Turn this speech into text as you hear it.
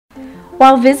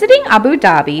While visiting Abu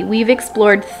Dhabi, we've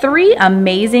explored 3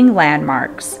 amazing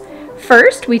landmarks.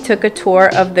 First, we took a tour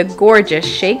of the gorgeous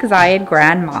Sheikh Zayed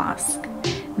Grand Mosque.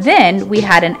 Then, we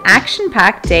had an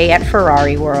action-packed day at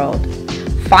Ferrari World.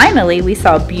 Finally, we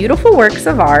saw beautiful works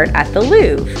of art at the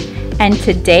Louvre. And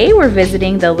today, we're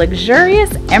visiting the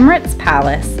luxurious Emirates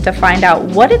Palace to find out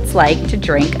what it's like to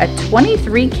drink a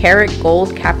 23-karat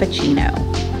gold cappuccino.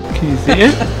 Can you see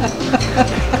it?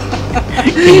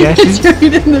 Can you actually... It's right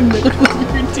in the middle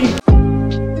of your teeth.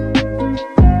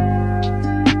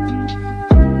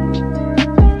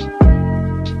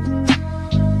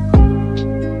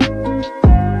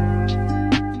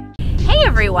 Hey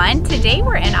everyone, today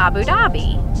we're in Abu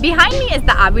Dhabi. Behind me is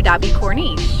the Abu Dhabi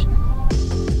corniche.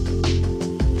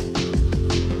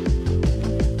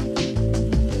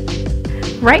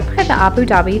 Right by the Abu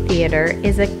Dhabi Theatre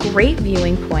is a great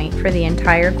viewing point for the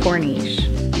entire corniche.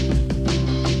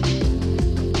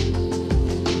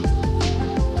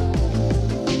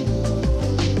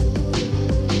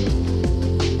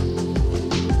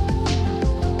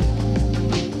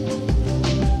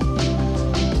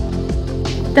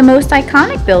 The most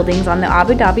iconic buildings on the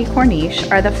Abu Dhabi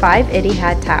corniche are the 5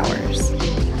 Etihad Towers.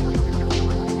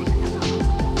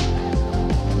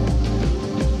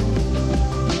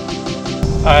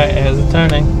 Alright, here's the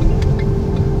turning.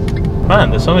 Man,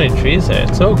 there's so many trees there.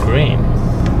 It's so green.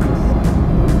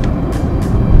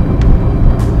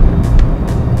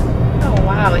 Oh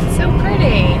wow, it's so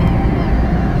pretty.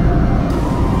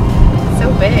 It's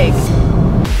so big.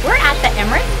 We're at the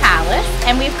Emirates Palace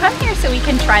and we've come here so we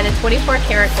can try the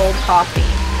 24-karat gold coffee.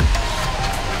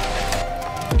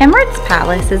 Emirates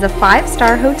Palace is a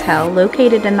 5-star hotel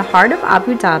located in the heart of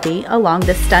Abu Dhabi along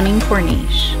the stunning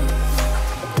corniche.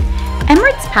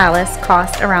 Emirates Palace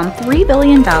cost around $3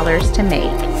 billion to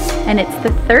make, and it's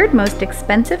the 3rd most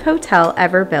expensive hotel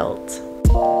ever built.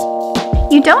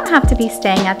 You don't have to be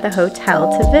staying at the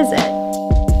hotel to visit.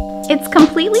 It's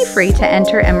completely free to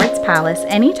enter Emirates Palace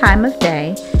any time of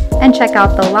day and check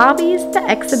out the lobbies, the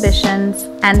exhibitions,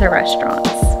 and the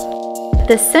restaurants.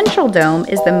 The central dome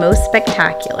is the most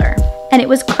spectacular, and it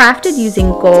was crafted using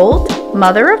gold,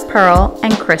 mother of pearl,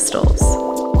 and crystals.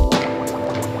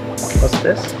 What's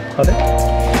this? What is it?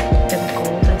 As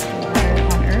gold as water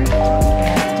on earth.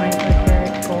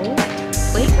 24-karat gold.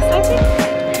 Flakes, I think?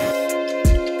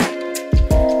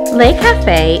 Le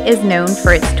Cafe is known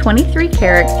for its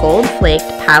 23-karat gold flaked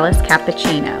Palace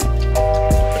Cappuccino.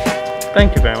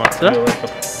 Thank you very much, sir.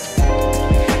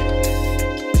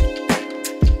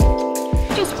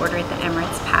 Just ordered the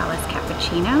Emirates Palace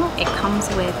Cappuccino. It comes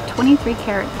with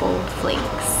 23-karat gold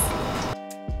flakes.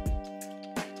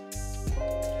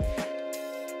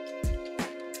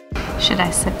 Should I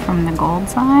sip from the gold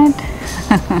side?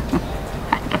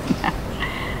 I don't know.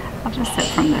 I'll just sip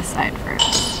from this side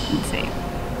first and see.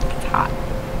 It's hot.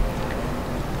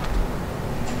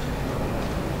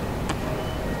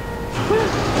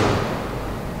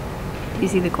 Do you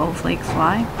see the gold flakes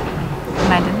fly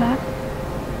when I did that?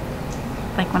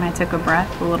 Like when I took a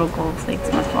breath, the little gold flakes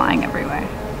went flying everywhere.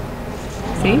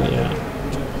 See? Yeah.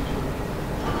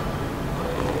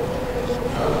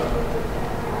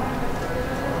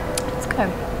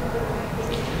 Good.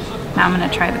 Now I'm going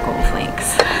to try the gold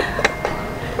flakes.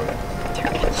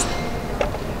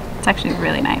 It's actually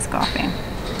really nice coffee.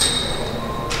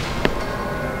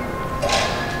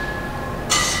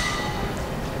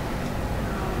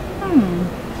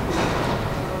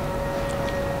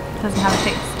 Doesn't have a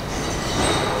taste.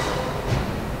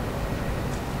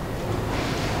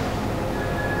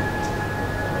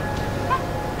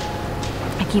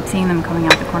 I keep seeing them coming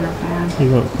out the corner of my eye. You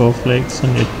got gold flakes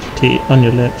on your teeth, on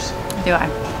your lips. Do I?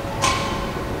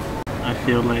 I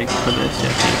feel like for this, you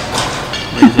have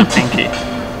to use a pinky.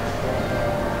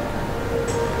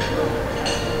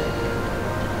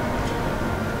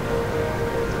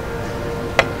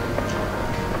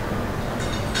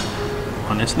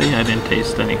 Honestly, I didn't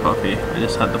taste any coffee. I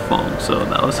just had the foam, so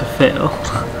that was a fail.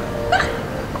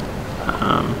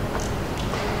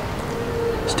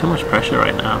 It's too much pressure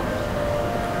right now.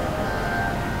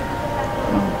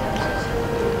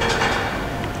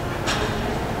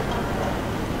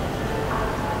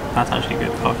 That's actually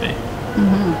good coffee.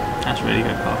 That's really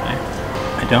good coffee.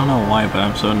 I don't know why, but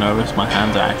I'm so nervous. My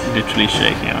hands are actually literally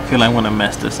shaking. I feel like I want to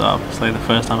mess this up. It's like the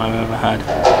first time I've ever had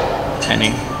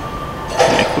any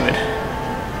liquid.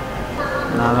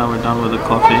 Now that we're done with the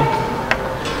coffee,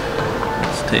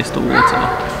 let's taste the water.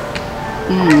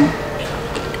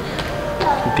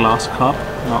 Glass cup,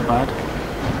 not bad.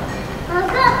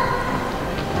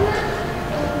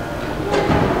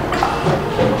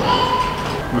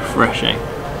 Refreshing.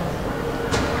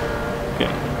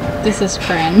 Okay. This is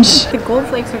cringe. The gold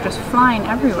flakes are just flying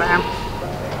everywhere.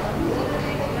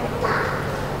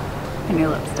 A new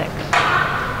lipstick.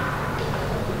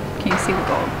 Can you see the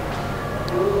gold?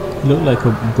 You look like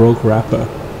a broke rapper.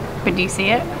 But do you see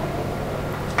it?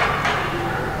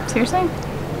 Seriously?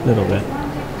 A little bit.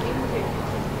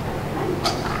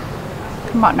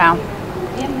 Come on now.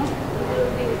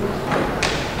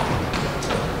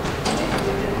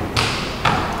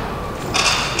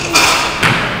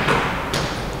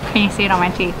 Can you see it on my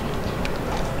teeth?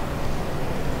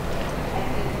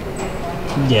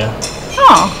 Yeah.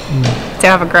 Oh. Do I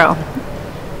have a grow?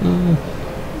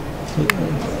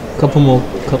 A couple more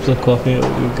cups of coffee,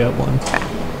 you'll get one. Okay.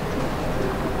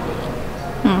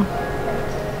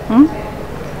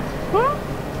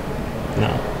 No,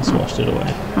 just washed it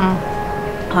away.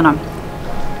 Hold on.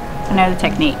 I know the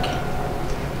technique.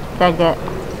 You gotta get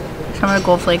some of the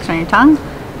gold flakes on your tongue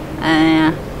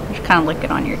and just kind of lick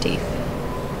it on your teeth.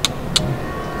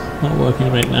 Not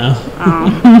working right now.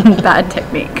 Bad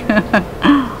technique.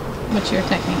 What's your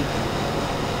technique?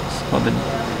 It's called the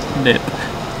dip.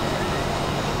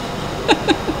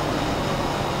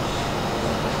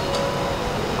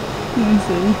 Let me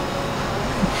see.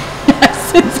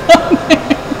 Yes, it's on there.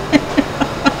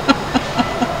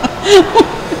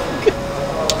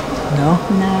 No?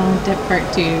 No, dip part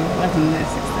 2 wasn't a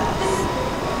success.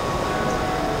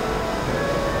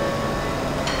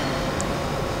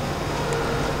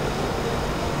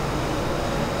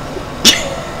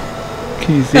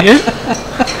 Can you see it?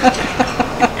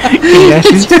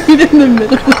 It's right in the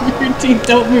middle of your teeth.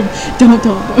 Don't move. Don't move.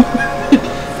 Don't move it.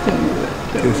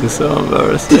 This is so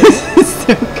embarrassing. It's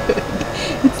so good.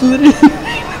 It's literally.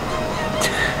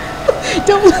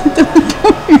 Don't.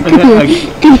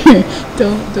 Come here.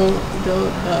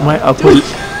 Don't. My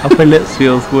upper lips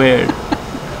feels weird.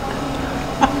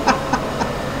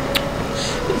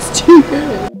 It's too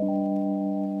good.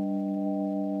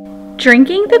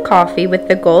 Drinking the coffee with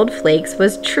the gold flakes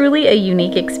was truly a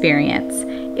unique experience.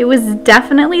 It was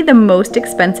definitely the most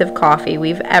expensive coffee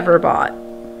we've ever bought.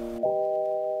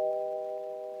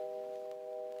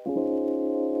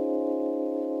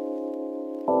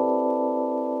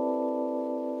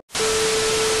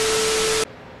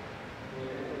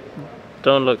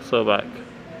 Don't look so back.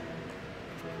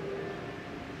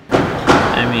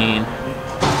 I mean,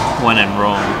 when in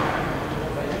Rome.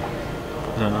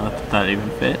 I don't know if that even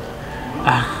fit.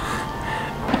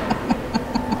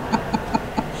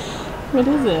 What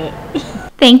is it?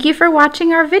 Thank you for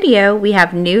watching our video. We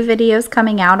have new videos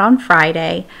coming out on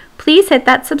Friday. Please hit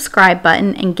that subscribe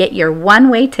button and get your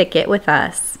one-way ticket with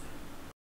us.